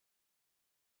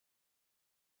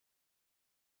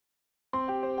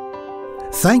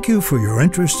Thank you for your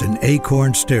interest in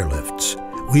Acorn Stairlifts.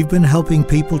 We've been helping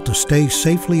people to stay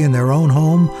safely in their own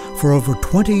home for over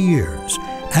 20 years,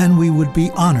 and we would be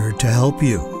honored to help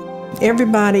you.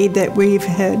 Everybody that we've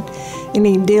had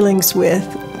any dealings with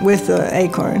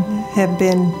Acorn have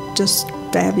been just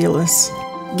fabulous.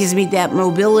 It gives me that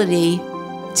mobility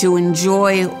to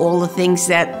enjoy all the things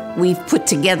that we've put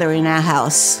together in our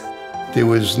house. There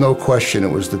was no question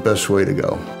it was the best way to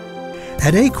go.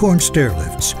 At Acorn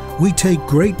Stairlifts, we take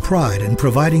great pride in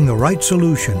providing the right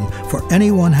solution for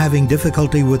anyone having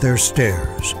difficulty with their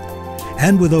stairs.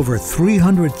 And with over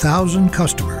 300,000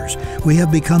 customers, we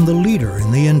have become the leader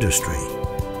in the industry.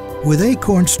 With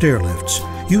Acorn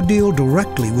Stairlifts, you deal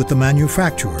directly with the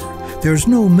manufacturer. There's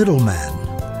no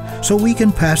middleman, so we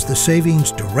can pass the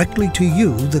savings directly to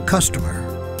you, the customer.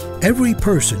 Every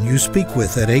person you speak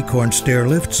with at Acorn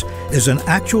Stairlifts is an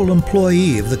actual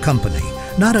employee of the company,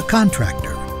 not a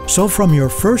contractor. So from your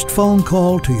first phone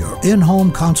call to your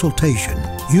in-home consultation,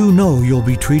 you know you'll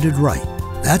be treated right.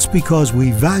 That's because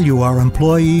we value our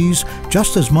employees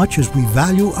just as much as we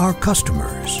value our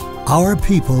customers. Our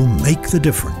people make the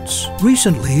difference.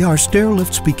 Recently, our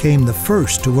stairlifts became the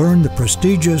first to earn the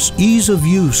prestigious Ease of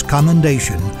Use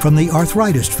commendation from the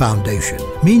Arthritis Foundation,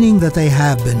 meaning that they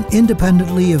have been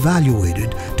independently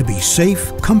evaluated to be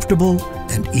safe, comfortable,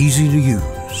 and easy to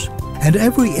use. And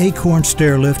every Acorn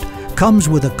Stairlift comes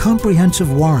with a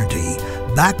comprehensive warranty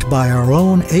backed by our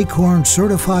own Acorn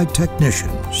Certified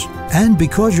Technicians. And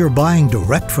because you're buying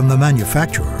direct from the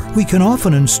manufacturer, we can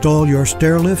often install your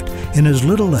stairlift in as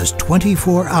little as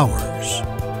 24 hours.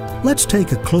 Let's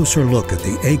take a closer look at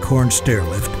the Acorn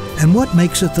Stairlift and what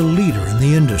makes it the leader in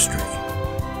the industry.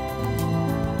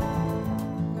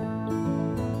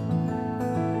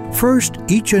 First,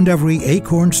 each and every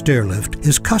Acorn Stairlift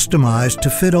is customized to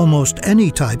fit almost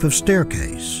any type of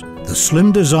staircase. The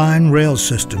slim design rail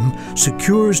system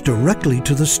secures directly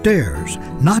to the stairs,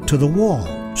 not to the wall,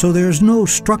 so there's no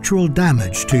structural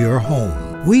damage to your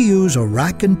home. We use a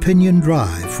rack and pinion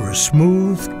drive for a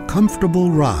smooth, comfortable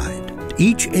ride.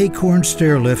 Each Acorn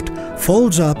Stairlift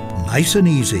folds up nice and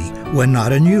easy when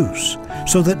not in use,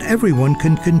 so that everyone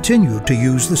can continue to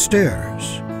use the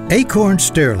stairs. Acorn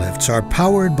Stairlifts are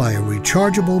powered by a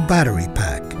rechargeable battery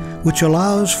pack, which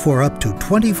allows for up to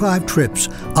 25 trips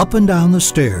up and down the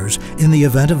stairs in the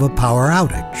event of a power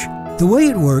outage. The way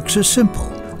it works is simple.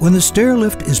 When the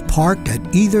stairlift is parked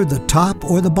at either the top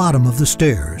or the bottom of the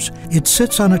stairs, it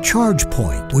sits on a charge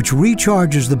point, which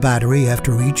recharges the battery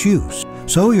after each use.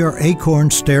 So your Acorn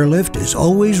Stairlift is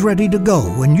always ready to go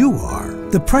when you are.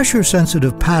 The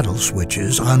pressure-sensitive paddle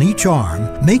switches on each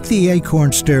arm make the Acorn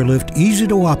Stairlift easy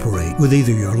to operate with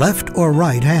either your left or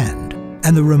right hand.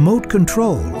 And the remote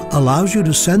control allows you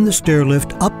to send the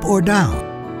stairlift up or down.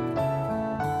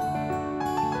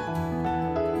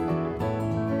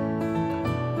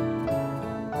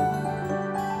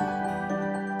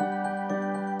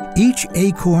 Each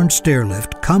Acorn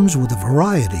Stairlift comes with a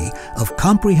variety of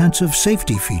comprehensive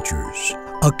safety features.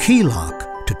 A key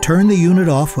lock to turn the unit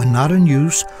off when not in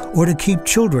use or to keep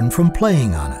children from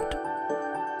playing on it.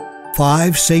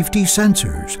 5 safety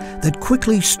sensors that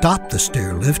quickly stop the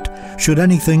stairlift should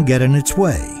anything get in its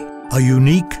way. A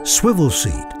unique swivel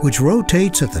seat which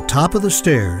rotates at the top of the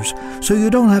stairs so you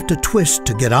don't have to twist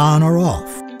to get on or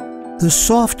off. The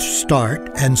soft start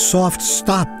and soft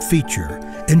stop feature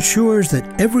ensures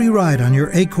that every ride on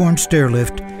your Acorn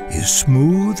Stairlift is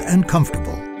smooth and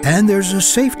comfortable. And there's a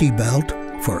safety belt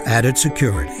for added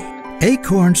security.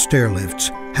 Acorn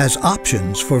Stairlifts has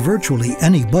options for virtually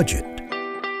any budget.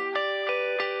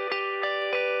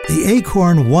 The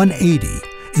Acorn 180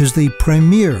 is the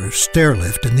premier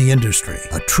stairlift in the industry,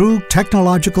 a true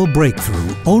technological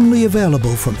breakthrough only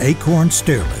available from Acorn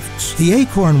Stairlifts. The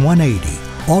Acorn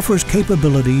 180 offers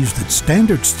capabilities that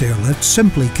standard stairlifts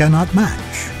simply cannot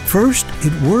match. First,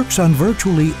 it works on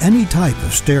virtually any type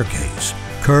of staircase,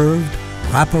 curved,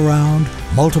 wraparound,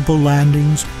 multiple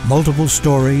landings, multiple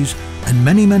stories, and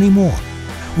many, many more.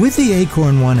 With the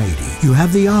Acorn 180, you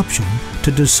have the option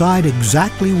to decide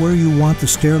exactly where you want the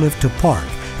stairlift to park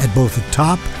at both the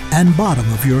top and bottom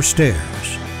of your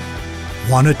stairs.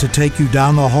 Want it to take you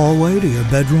down the hallway to your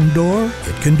bedroom door?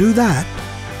 It can do that.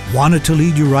 Want it to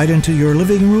lead you right into your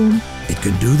living room? It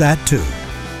can do that too.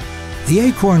 The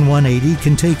Acorn 180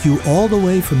 can take you all the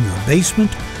way from your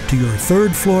basement to your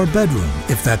third floor bedroom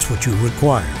if that's what you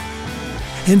require.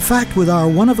 In fact, with our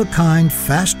one-of-a-kind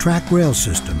fast-track rail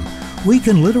system, we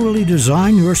can literally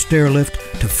design your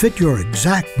stairlift to fit your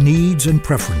exact needs and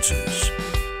preferences.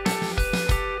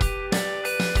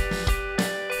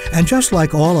 And just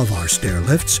like all of our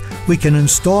stairlifts, we can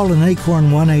install an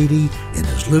Acorn 180 in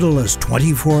as little as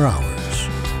 24 hours.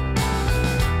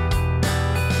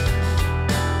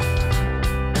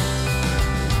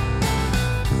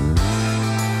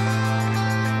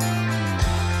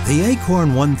 The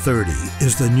Acorn 130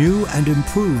 is the new and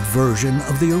improved version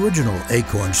of the original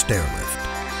Acorn Stairlift.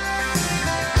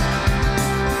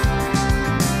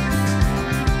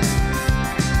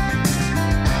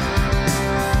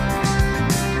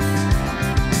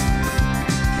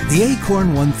 The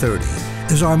Acorn 130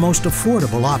 is our most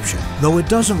affordable option, though it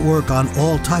doesn't work on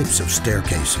all types of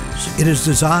staircases. It is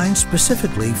designed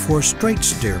specifically for straight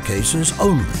staircases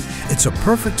only. It's a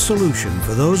perfect solution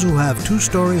for those who have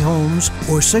two-story homes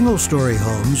or single-story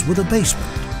homes with a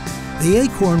basement. The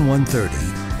Acorn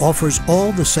 130 offers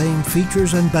all the same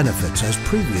features and benefits as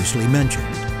previously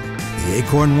mentioned. The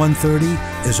Acorn 130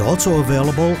 is also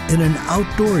available in an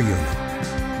outdoor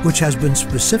unit, which has been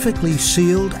specifically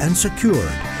sealed and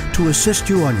secured to assist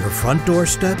you on your front door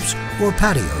steps or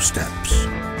patio steps.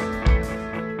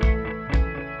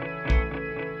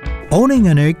 Owning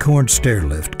an Acorn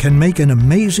Stairlift can make an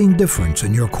amazing difference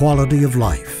in your quality of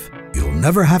life. You'll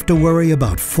never have to worry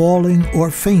about falling or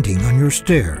fainting on your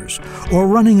stairs, or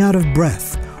running out of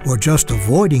breath, or just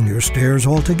avoiding your stairs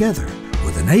altogether.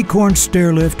 With an Acorn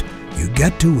Stairlift, you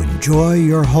get to enjoy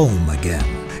your home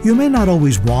again. You may not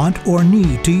always want or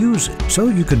need to use it, so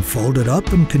you can fold it up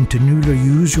and continue to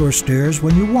use your stairs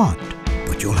when you want.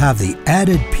 But you'll have the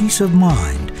added peace of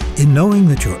mind in knowing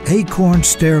that your Acorn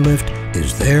Stairlift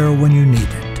is there when you need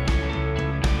it.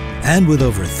 And with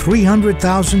over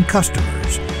 300,000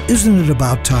 customers, isn't it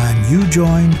about time you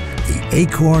joined the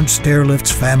Acorn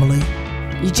Stairlifts family?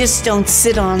 You just don't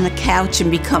sit on the couch and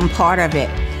become part of it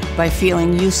by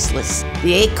feeling useless.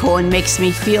 The Acorn makes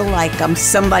me feel like I'm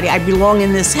somebody, I belong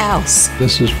in this house.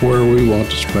 This is where we want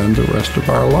to spend the rest of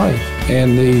our life.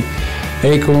 And the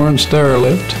Acorn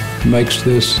Stairlift makes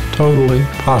this totally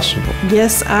possible.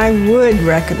 Yes, I would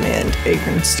recommend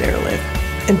Acorn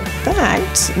Stairlift. In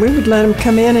fact, we would let them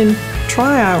come in and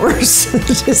try ours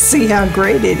to see how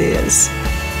great it is.